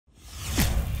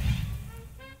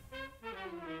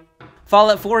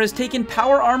Fallout 4 has taken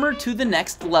power armor to the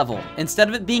next level. Instead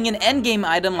of it being an endgame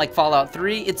item like Fallout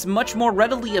 3, it's much more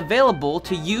readily available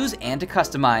to use and to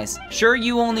customize. Sure,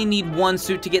 you only need one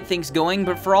suit to get things going,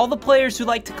 but for all the players who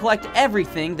like to collect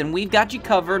everything, then we've got you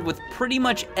covered with pretty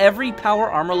much every power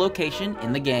armor location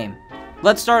in the game.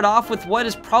 Let's start off with what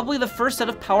is probably the first set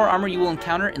of power armor you will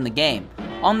encounter in the game.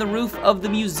 On the roof of the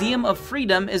Museum of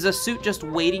Freedom is a suit just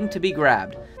waiting to be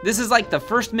grabbed. This is like the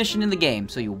first mission in the game,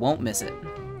 so you won't miss it.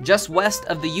 Just west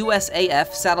of the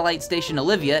USAF satellite station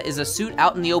Olivia is a suit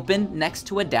out in the open next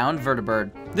to a downed vertibird.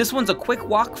 This one's a quick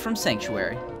walk from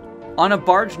Sanctuary. On a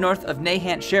barge north of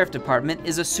Nahant Sheriff Department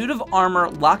is a suit of armor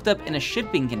locked up in a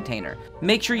shipping container.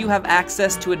 Make sure you have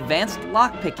access to advanced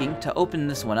lockpicking to open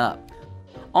this one up.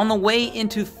 On the way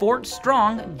into Fort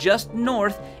Strong, just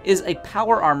north, is a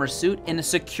power armor suit in a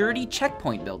security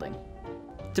checkpoint building.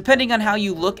 Depending on how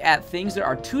you look at things, there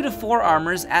are 2 to 4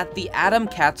 armors at the Adam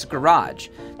Katz garage.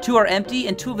 2 are empty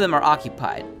and 2 of them are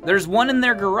occupied. There's one in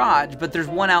their garage, but there's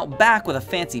one out back with a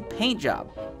fancy paint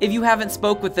job. If you haven't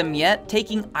spoke with them yet,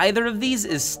 taking either of these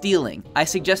is stealing. I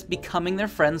suggest becoming their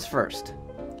friends first.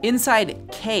 Inside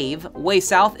Cave, way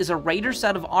south, is a raider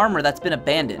set of armor that's been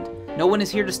abandoned. No one is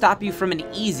here to stop you from an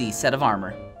easy set of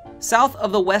armor. South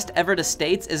of the West Everett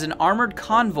Estates is an armored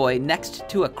convoy next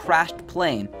to a crashed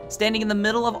plane. Standing in the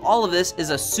middle of all of this is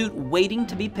a suit waiting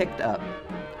to be picked up.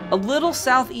 A little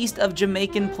southeast of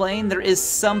Jamaican Plain, there is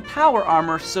some power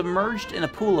armor submerged in a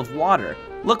pool of water.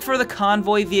 Look for the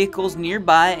convoy vehicles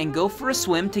nearby and go for a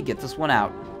swim to get this one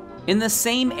out. In the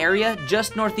same area,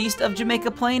 just northeast of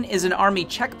Jamaica Plain, is an army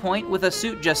checkpoint with a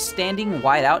suit just standing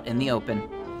wide out in the open.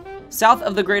 South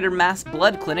of the Greater Mass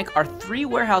Blood Clinic are 3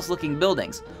 warehouse-looking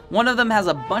buildings. One of them has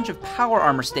a bunch of power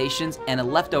armor stations and a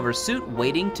leftover suit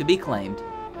waiting to be claimed.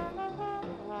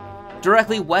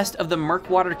 Directly west of the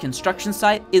Murkwater construction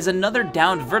site is another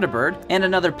downed vertibird and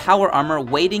another power armor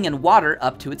waiting in water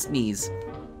up to its knees.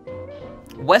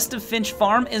 West of Finch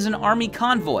Farm is an army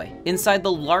convoy. Inside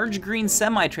the large green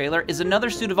semi-trailer is another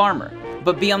suit of armor,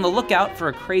 but be on the lookout for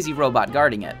a crazy robot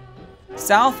guarding it.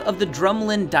 South of the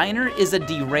Drumlin Diner is a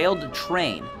derailed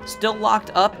train. Still locked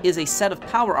up is a set of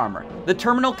power armor. The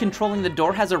terminal controlling the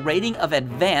door has a rating of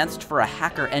advanced for a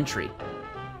hacker entry.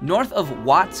 North of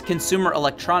Watts Consumer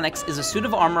Electronics is a suit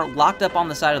of armor locked up on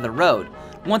the side of the road.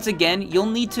 Once again, you'll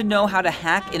need to know how to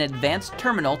hack an advanced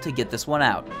terminal to get this one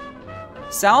out.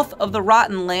 South of the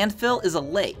Rotten Landfill is a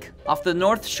lake. Off the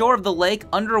north shore of the lake,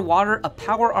 underwater, a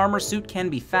power armor suit can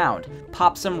be found.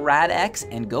 Pop some Rad-X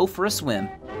and go for a swim.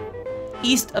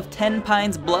 East of Ten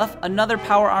Pines Bluff, another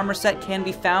power armor set can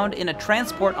be found in a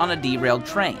transport on a derailed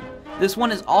train. This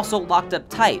one is also locked up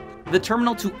tight. The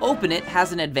terminal to open it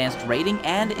has an advanced rating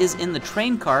and is in the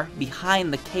train car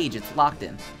behind the cage it's locked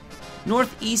in.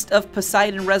 Northeast of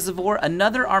Poseidon Reservoir,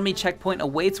 another army checkpoint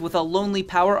awaits with a lonely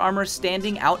power armor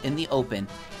standing out in the open.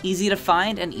 Easy to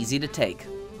find and easy to take.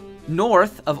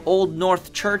 North of Old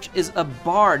North Church is a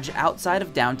barge outside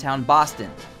of downtown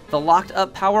Boston. The locked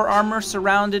up power armor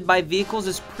surrounded by vehicles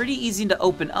is pretty easy to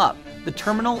open up. The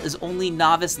terminal is only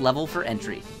novice level for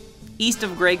entry. East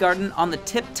of Grey Garden, on the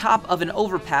tip top of an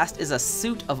overpass, is a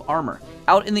suit of armor.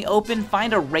 Out in the open,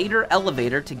 find a raider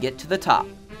elevator to get to the top.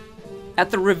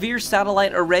 At the Revere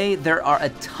Satellite Array, there are a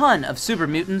ton of super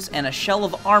mutants and a shell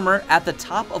of armor at the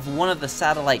top of one of the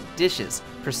satellite dishes.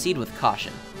 Proceed with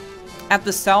caution. At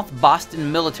the South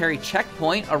Boston Military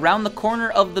Checkpoint, around the corner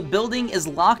of the building is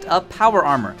locked up power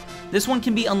armor. This one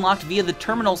can be unlocked via the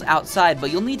terminals outside, but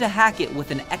you'll need to hack it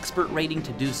with an expert rating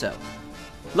to do so.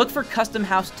 Look for Custom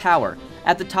House Tower.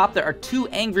 At the top there are 2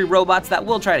 angry robots that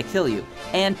will try to kill you,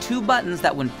 and 2 buttons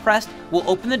that when pressed will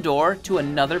open the door to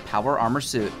another power armor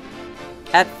suit.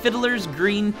 At Fiddler's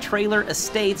Green Trailer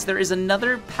Estates, there is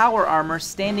another power armor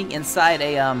standing inside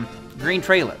a, green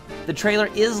trailer. The trailer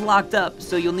is locked up,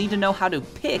 so you'll need to know how to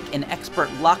pick an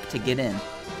expert lock to get in.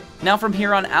 Now from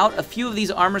here on out, a few of these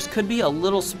armors could be a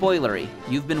little spoilery.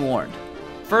 You've been warned.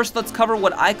 First, let's cover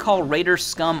what I call Raider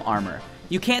Scum armor.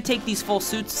 You can't take these full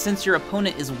suits since your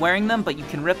opponent is wearing them, but you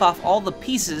can rip off all the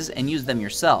pieces and use them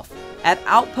yourself. At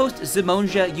Outpost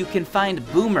Zimonja, you can find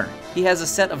Boomer. He has a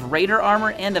set of Raider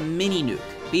armor and a mini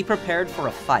nuke. Be prepared for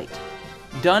a fight.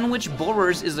 Dunwich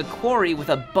Borers is a quarry with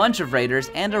a bunch of raiders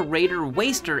and a raider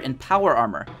waster in power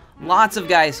armor. Lots of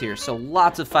guys here, so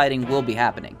lots of fighting will be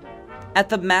happening. At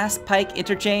the Mass Pike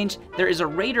Interchange, there is a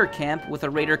raider camp with a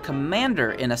raider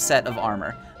commander in a set of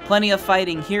armor. Plenty of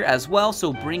fighting here as well,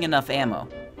 so bring enough ammo.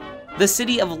 The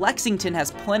city of Lexington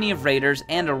has plenty of raiders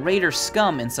and a raider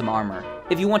scum in some armor.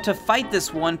 If you want to fight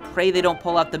this one, pray they don't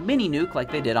pull out the mini nuke like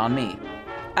they did on me.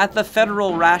 At the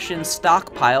Federal Ration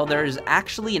stockpile, there is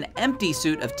actually an empty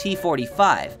suit of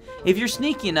T-45. If you're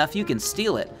sneaky enough, you can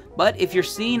steal it, but if you're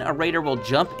seen, a raider will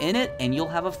jump in it and you'll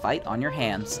have a fight on your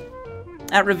hands.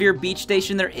 At Revere Beach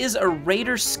Station, there is a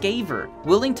Raider Scaver,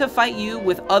 willing to fight you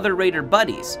with other Raider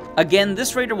buddies. Again,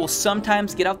 this Raider will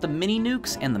sometimes get out the mini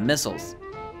nukes and the missiles.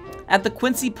 At the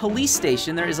Quincy Police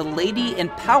Station, there is a lady in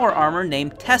power armor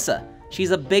named Tessa.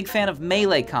 She's a big fan of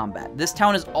melee combat. This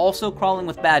town is also crawling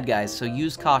with bad guys, so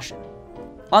use caution.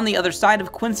 On the other side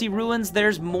of Quincy Ruins,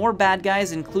 there's more bad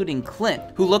guys, including Clint,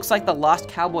 who looks like the lost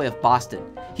cowboy of Boston.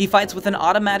 He fights with an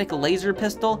automatic laser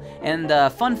pistol, and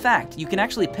fun fact, you can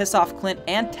actually piss off Clint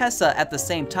and Tessa at the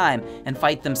same time and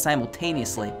fight them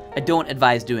simultaneously. I don't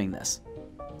advise doing this.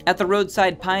 At the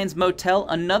Roadside Pines Motel,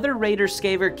 another Raider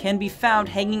Scaver can be found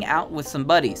hanging out with some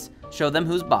buddies. Show them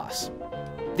who's boss.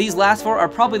 These last four are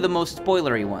probably the most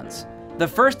spoilery ones. The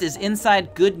first is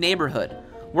inside Good Neighborhood.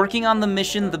 Working on the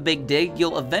mission The Big Dig,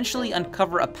 you'll eventually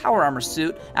uncover a power armor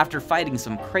suit after fighting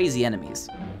some crazy enemies.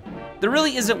 There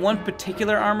really isn't one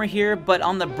particular armor here, but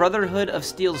on the Brotherhood of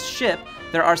Steel's ship,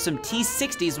 there are some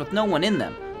T-60s with no one in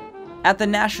them. At the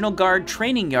National Guard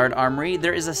Training Yard Armory,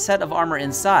 there is a set of armor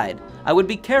inside. I would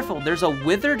be careful, there's a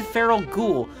withered feral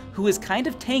ghoul who is kind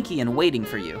of tanky and waiting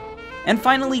for you. And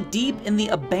finally, deep in the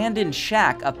abandoned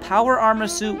shack, a power armor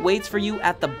suit waits for you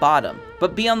at the bottom,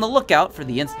 but be on the lookout for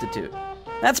the Institute.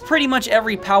 That's pretty much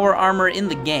every power armor in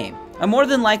the game. I more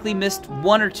than likely missed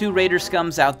one or two Raider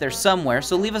scums out there somewhere,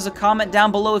 so leave us a comment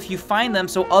down below if you find them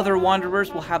so other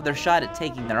Wanderers will have their shot at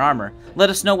taking their armor.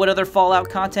 Let us know what other Fallout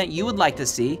content you would like to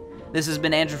see. This has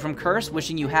been Andrew from Curse,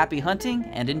 wishing you happy hunting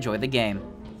and enjoy the game.